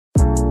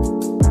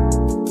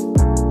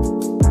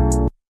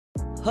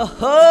Ho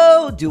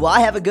ho! Do I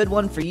have a good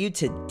one for you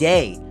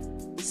today?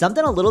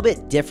 Something a little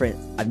bit different.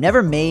 I've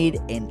never made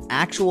an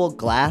actual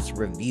glass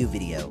review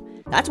video.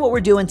 That's what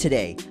we're doing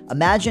today.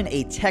 Imagine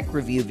a tech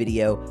review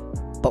video,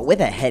 but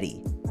with a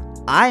Heady.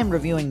 I am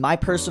reviewing my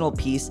personal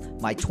piece,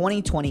 my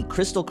 2020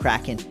 Krystal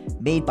Kraken,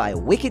 made by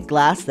Wicked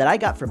Glass that I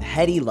got from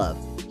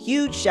HeadieLove.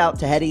 Huge shout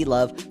to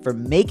HeadieLove for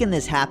making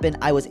this happen.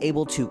 I was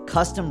able to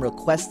custom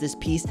request this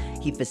piece.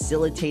 He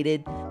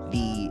facilitated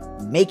the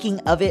making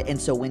of it,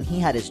 and so when he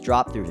had his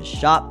drop through his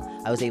shop,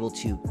 I was able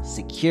to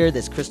secure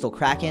this Krystal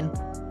Kraken.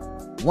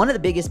 One of the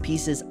biggest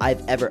pieces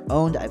I've ever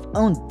owned. I've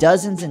owned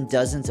dozens and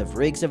dozens of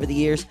rigs over the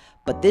years,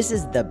 but this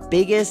is the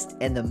biggest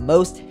and the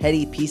most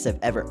heady piece I've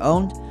ever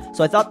owned.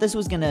 So I thought this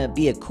was going to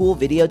be a cool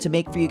video to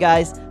make for you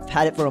guys. I've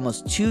had it for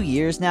almost 2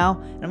 years now,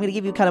 and I'm going to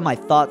give you kind of my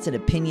thoughts and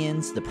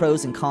opinions, the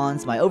pros and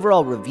cons, my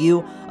overall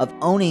review of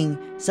owning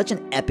such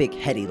an epic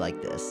Heady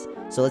like this.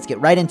 So let's get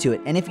right into it.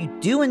 And if you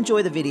do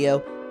enjoy the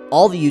video,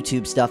 all the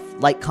YouTube stuff,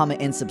 like,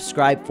 comment, and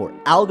subscribe for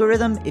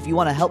algorithm. If you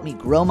want to help me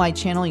grow my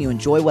channel, you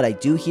enjoy what I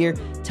do here,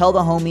 tell the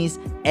homies,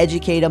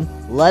 educate them,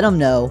 let them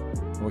know.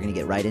 We're going to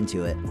get right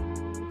into it.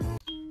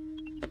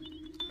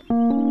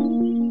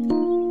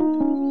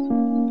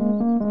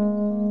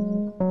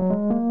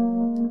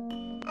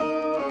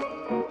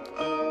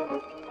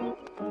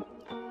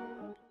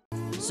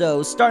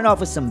 So starting off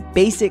with some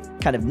basic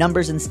kind of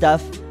numbers and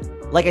stuff.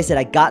 Like I said,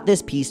 I got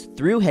this piece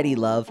through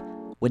HeadieLove.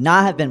 Would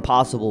not have been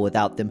possible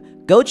without them.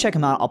 Go check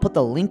them out. I'll put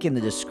the link in the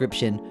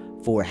description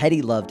for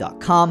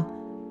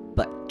HeadieLove.com.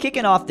 But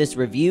kicking off this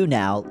review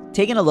now,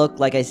 taking a look,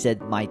 like I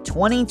said, my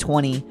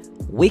 2020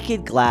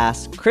 Wicked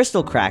Glass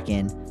Krystal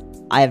Kraken.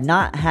 I have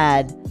not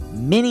had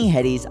many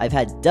Headies. I've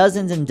had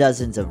dozens and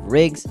dozens of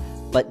rigs,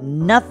 but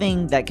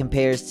nothing that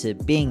compares to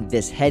being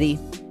this Heady.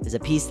 Is a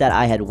piece that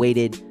I had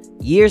waited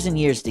years and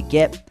years to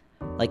get.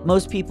 Like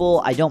most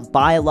people, I don't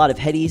buy a lot of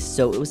Headies,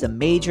 so it was a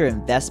major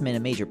investment,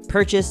 a major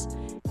purchase.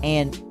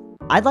 And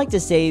I'd like to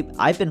say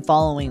I've been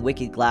following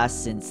Wicked Glass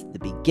since the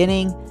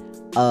beginning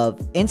of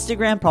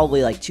Instagram,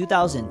 probably like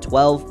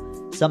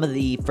 2012. Some of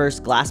the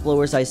first glass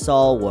blowers I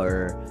saw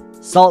were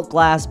Salt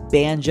Glass,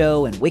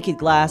 Banjo, and Wicked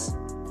Glass.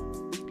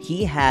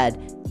 He had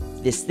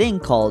this thing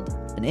called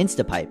an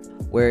Instapipe,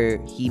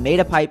 where he made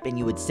a pipe and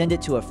you would send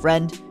it to a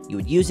friend. You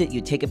would use it,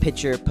 you'd take a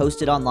picture,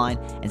 post it online,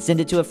 and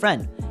send it to a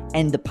friend.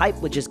 And the pipe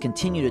would just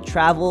continue to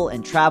travel,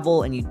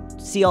 and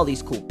you'd see all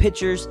these cool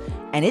pictures.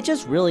 And it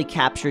just really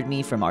captured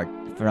me from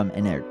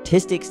an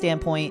artistic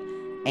standpoint,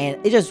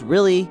 and it just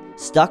really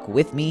stuck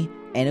with me,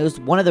 and it was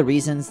one of the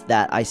reasons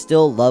that I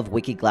still love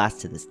Wicked Glass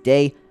to this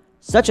day.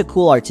 Such a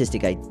cool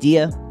artistic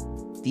idea.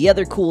 The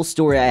other cool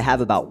story I have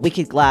about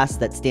Wicked Glass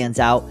that stands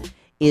out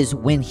is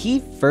when he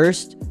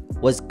first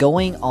was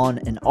going on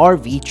an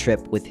RV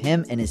trip with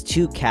him and his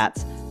 2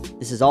 cats.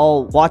 This is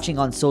all watching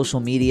on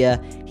social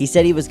media. He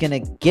said he was going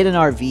to get an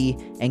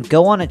RV and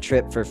go on a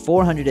trip for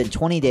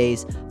 420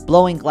 days,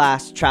 blowing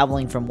glass,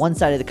 traveling from one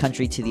side of the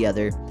country to the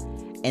other,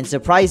 and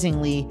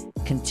surprisingly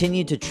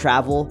continued to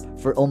travel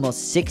for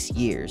almost 6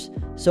 years.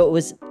 So it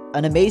was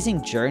an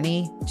amazing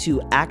journey to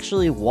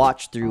actually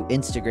watch through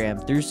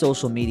Instagram, through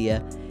social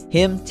media,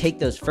 him take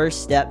those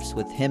first steps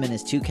with him and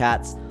his 2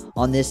 cats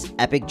on this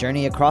epic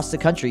journey across the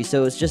country.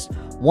 So it's just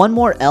one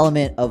more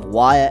element of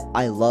why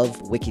I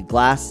love Wicked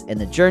Glass and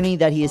the journey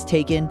that he has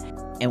taken,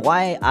 and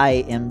why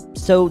I am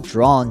so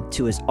drawn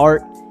to his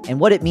art and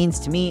what it means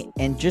to me,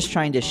 and just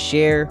trying to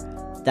share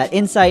that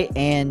insight,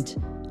 and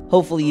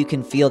hopefully you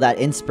can feel that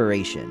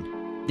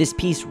inspiration. This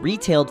piece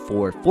retailed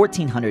for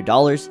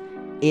 $1,400.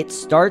 It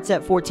starts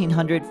at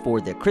 $1,400 for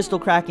the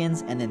Krystal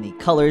Krakens, and then the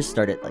colors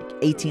start at like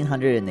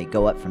 $1,800 and they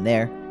go up from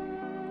there.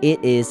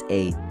 It is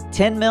a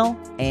 10 mil,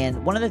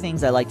 and one of the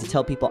things I like to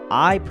tell people,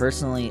 I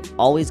personally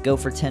always go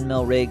for 10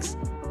 mil rigs.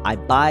 I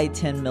buy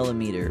 10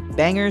 millimeter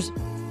bangers.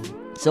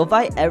 So if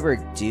I ever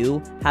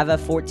do have a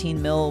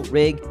 14 mil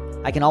rig,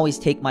 I can always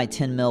take my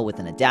 10 mil with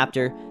an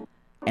adapter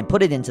and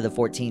put it into the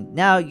 14.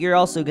 Now, you're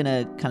also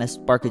gonna kind of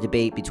spark a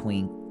debate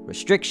between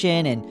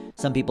restriction, and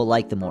some people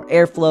like the more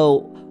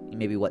airflow,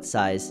 maybe what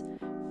size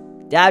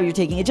dab you're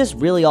taking. It just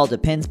really all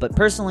depends, but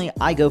personally,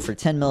 I go for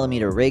 10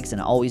 millimeter rigs,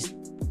 and I always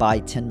buy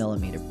 10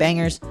 millimeter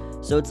bangers.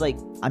 So it's like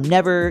I'm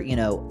never,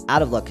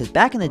 out of luck, because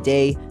back in the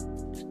day,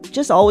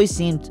 just always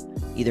seemed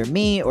either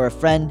me or a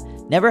friend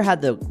never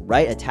had the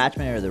right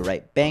attachment or the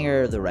right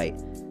banger or the right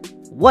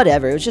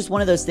whatever. It was just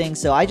one of those things.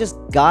 So I just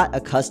got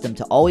accustomed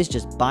to always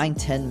just buying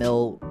 10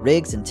 mil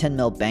rigs and 10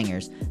 mil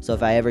bangers. So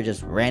if I ever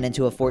just ran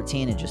into a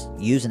 14, and just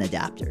use an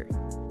adapter.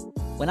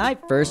 When I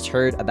first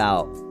heard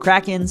about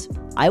Krakens,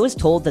 I was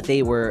told that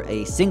they were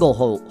a single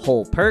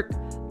hole perk,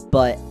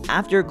 but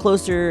after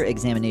closer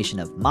examination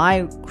of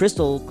my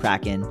Krystal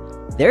Kraken,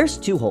 there's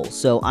 2 holes.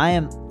 So I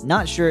am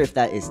not sure if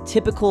that is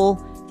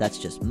typical, if that's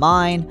just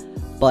mine,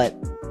 but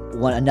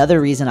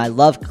another reason I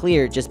love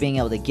clear, just being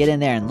able to get in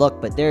there and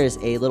look, but there is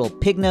a little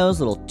pig nose,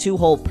 little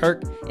 2-hole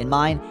perk in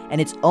mine, and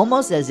it's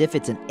almost as if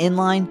it's an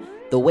inline.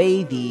 The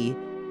way the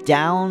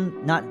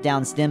not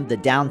down stem, the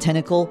down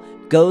tentacle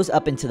goes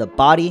up into the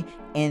body,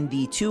 and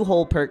the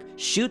 2-hole perk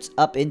shoots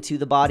up into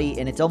the body,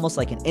 and it's almost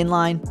like an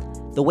inline.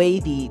 The way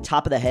the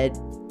top of the head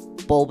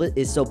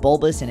is so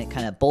bulbous and it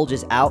kind of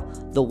bulges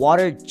out, the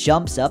water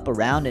jumps up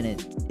around,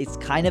 and it's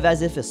kind of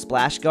as if a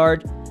splash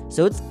guard.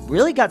 So it's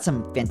really got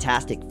some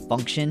fantastic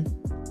function,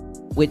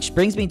 which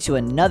brings me to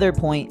another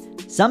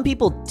point. Some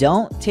people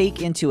don't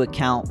take into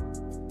account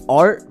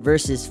art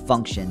versus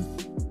function.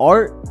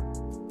 Art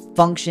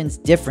functions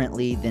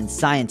differently than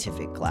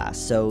scientific glass.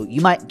 So you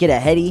might get a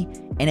Heady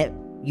and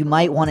you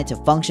might want it to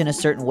function a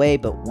certain way,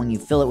 but when you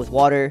fill it with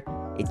water,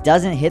 it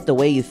doesn't hit the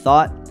way you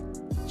thought.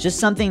 Just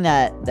something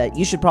that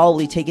you should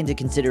probably take into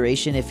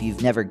consideration if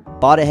you've never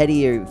bought a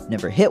Heady or you've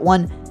never hit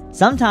one.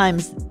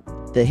 Sometimes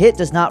the hit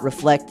does not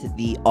reflect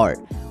the art,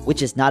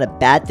 which is not a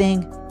bad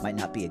thing, might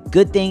not be a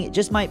good thing. It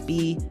just might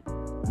be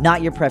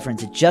not your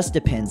preference. It just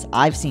depends.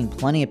 I've seen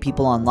plenty of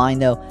people online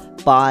though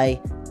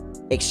buy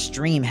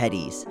extreme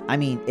Headies. I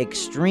mean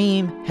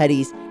extreme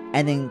Headies,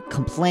 and then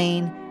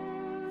complain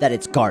that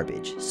it's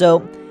garbage.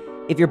 So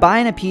if you're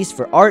buying a piece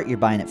for art, you're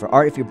buying it for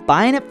art. If you're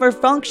buying it for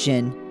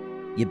function,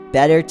 you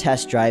better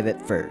test drive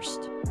it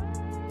first.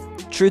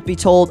 Truth be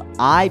told,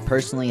 I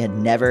personally had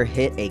never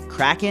hit a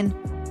Kraken,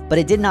 but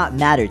it did not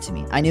matter to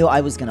me. I knew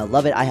I was gonna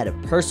love it. I had a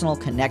personal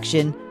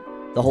connection,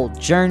 the whole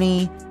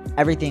journey,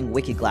 everything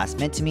Wicked Glass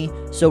meant to me.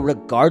 So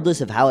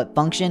regardless of how it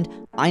functioned,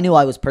 I knew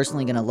I was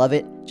personally gonna love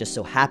it. Just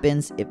so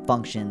happens it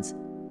functions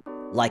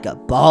like a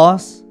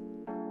boss,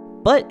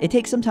 but it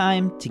takes some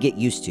time to get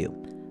used to.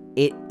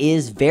 It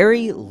is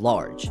very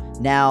large.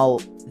 Now,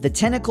 the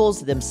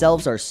tentacles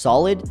themselves are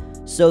solid,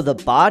 so the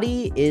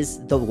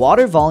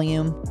water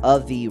volume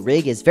of the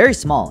rig is very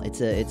small.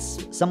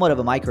 It's somewhat of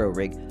a micro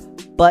rig,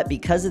 but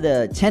because of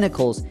the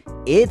tentacles,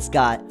 it's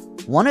got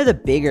one of the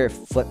bigger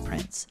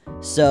footprints.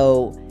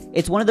 So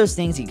it's one of those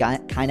things you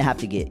kind of have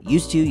to get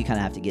used to. You kind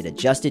of have to get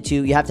adjusted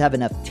to. You have to have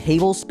enough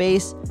table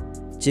space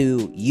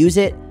to use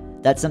it.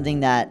 That's something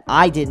that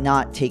I did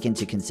not take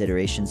into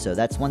consideration. So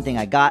that's one thing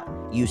I got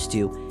used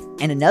to.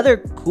 And another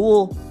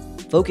cool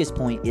focus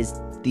point is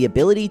the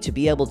ability to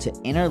be able to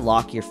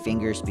interlock your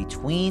fingers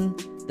between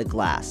the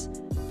glass.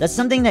 That's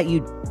something that you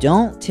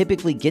don't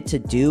typically get to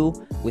do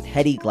with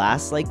Heady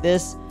glass like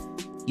this.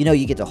 You know,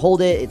 you get to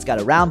hold it. It's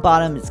got a round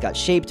bottom. It's got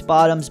shaped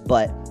bottoms,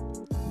 but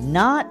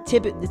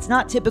it's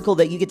not typical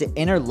that you get to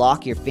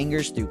interlock your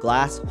fingers through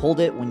glass, hold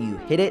it when you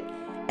hit it.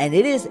 And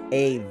it is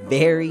a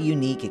very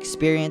unique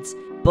experience,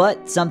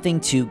 but something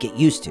to get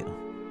used to.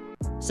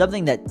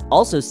 Something that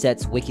also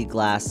sets Wicked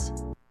Glass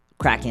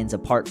Krakens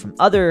apart from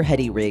other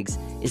Heady rigs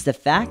is the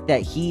fact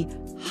that he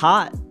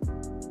hot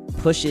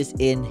pushes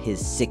in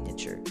his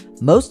signature.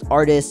 Most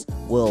artists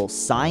will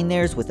sign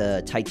theirs with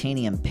a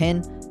titanium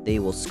pin. They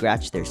will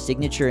scratch their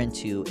signature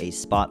into a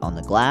spot on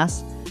the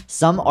glass.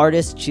 Some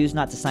artists choose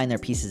not to sign their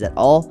pieces at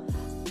all,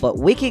 but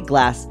Wicked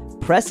Glass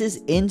presses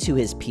into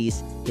his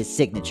piece his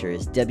signature,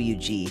 his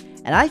WG,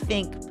 and I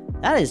think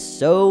that is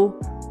so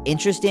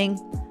interesting.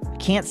 I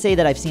can't say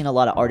that I've seen a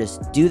lot of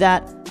artists do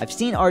that. I've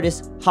seen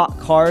artists hot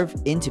carve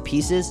into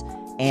pieces,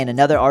 and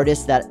another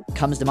artist that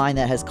comes to mind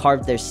that has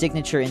carved their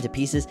signature into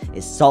pieces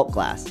is Salt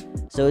Glass.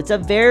 So it's a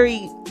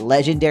very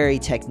legendary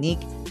technique,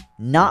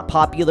 not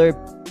popular,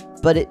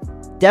 but it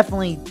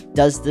definitely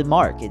does the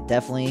mark. It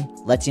definitely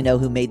lets you know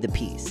who made the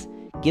piece.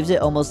 Gives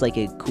it almost like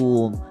a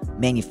cool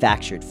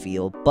manufactured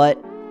feel,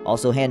 but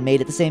also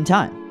handmade at the same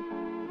time.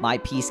 My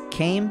piece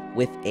came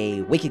with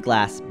a Wicked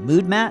Glass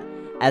mood mat,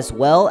 as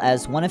well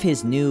as one of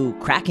his new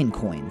Kraken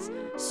coins.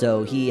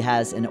 So he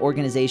has an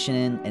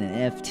organization and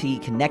an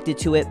NFT connected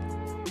to it.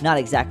 Not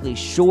exactly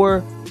sure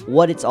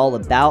what it's all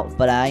about,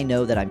 but I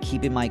know that I'm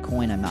keeping my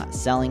coin. I'm not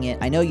selling it.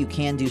 I know you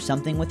can do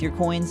something with your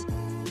coins,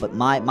 but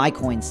my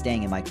coin's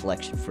staying in my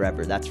collection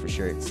forever, that's for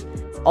sure. It's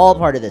all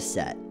part of this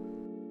set.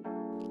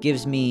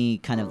 Gives me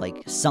kind of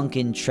like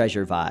sunken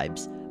treasure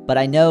vibes. But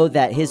I know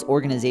that his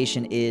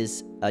organization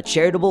is a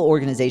charitable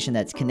organization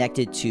that's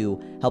connected to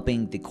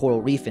helping the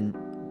coral reef and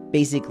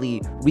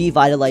basically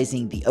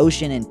revitalizing the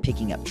ocean and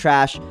picking up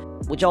trash.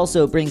 Which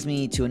also brings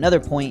me to another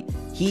point.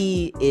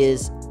 He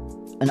is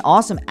an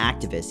awesome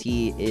activist.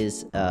 He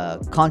is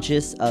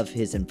conscious of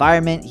his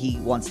environment. He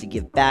wants to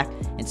give back,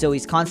 and so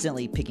he's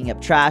constantly picking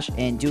up trash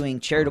and doing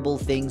charitable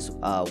things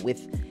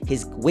with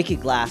his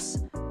Wicked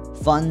Glass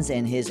funds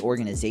and his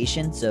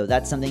organization. So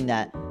that's something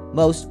that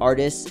most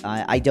artists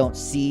I don't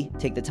see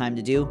take the time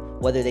to do,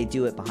 whether they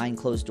do it behind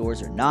closed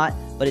doors or not.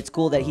 But it's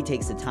cool that he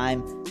takes the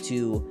time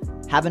to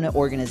have an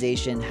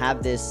organization,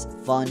 have this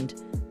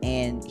fund,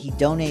 and he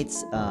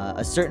donates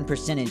a certain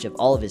percentage of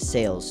all of his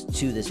sales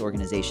to this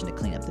organization to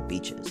clean up the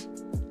beaches.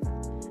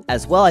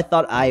 As well, I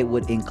thought I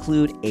would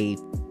include a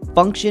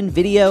function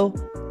video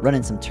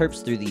running some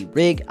terps through the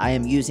rig. I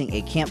am using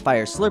a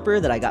campfire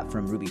slurper that I got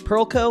from Ruby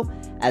Pearl Co.,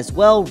 as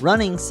well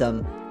running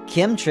some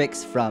Chem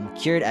tricks from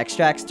Kured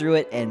Extracts through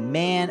it, and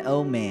man,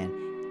 oh man,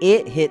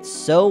 it hits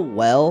so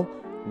well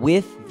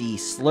with the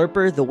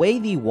slurper, the way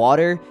the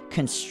water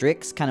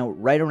constricts kind of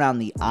right around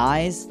the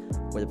eyes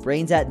where the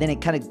brain's at, then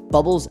it kind of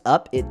bubbles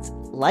up. It's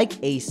like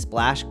a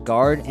splash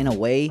guard in a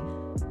way,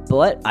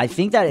 but I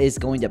think that is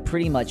going to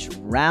pretty much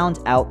round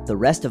out the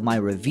rest of my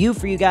review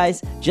for you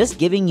guys, just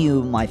giving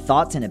you my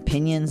thoughts and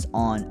opinions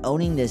on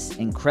owning this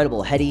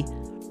incredible Heady.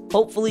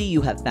 Hopefully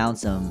you have found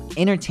some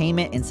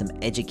entertainment and some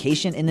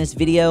education in this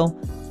video,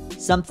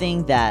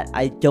 something that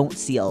I don't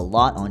see a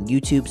lot on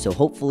YouTube, so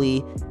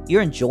hopefully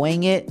you're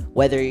enjoying it,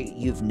 whether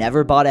you've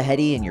never bought a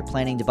Heady and you're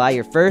planning to buy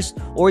your first,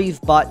 or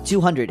you've bought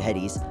 200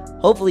 Headies.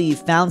 Hopefully you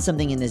found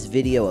something in this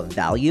video of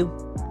value.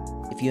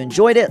 If you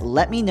enjoyed it,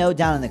 let me know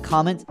down in the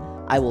comments.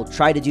 I will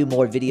try to do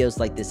more videos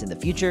like this in the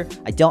future.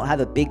 I don't have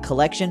a big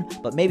collection,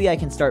 but maybe I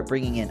can start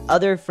bringing in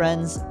other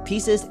friends'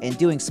 pieces and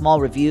doing small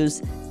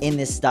reviews in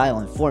this style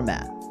and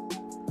format.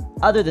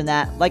 Other than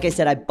that, like I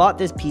said, I bought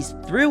this piece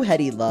through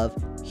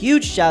HeadieLove.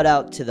 Huge shout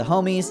out to the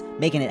homies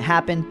making it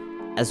happen.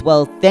 As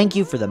well, thank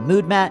you for the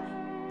mood mat.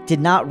 Did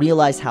not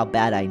realize how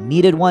bad I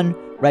needed one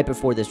right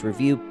before this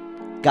review.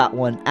 Got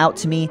one out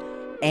to me.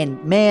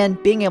 And man,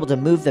 being able to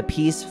move the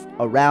piece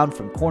around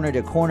from corner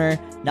to corner,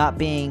 not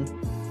being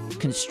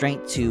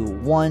constrained to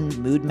one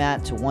mood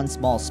mat to one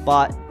small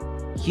spot,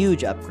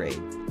 huge upgrade.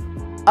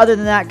 Other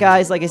than that,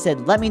 guys, like I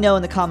said, let me know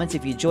in the comments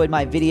if you enjoyed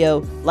my video.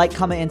 Like,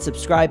 comment, and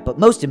subscribe, but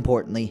most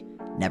importantly,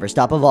 never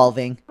stop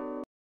evolving.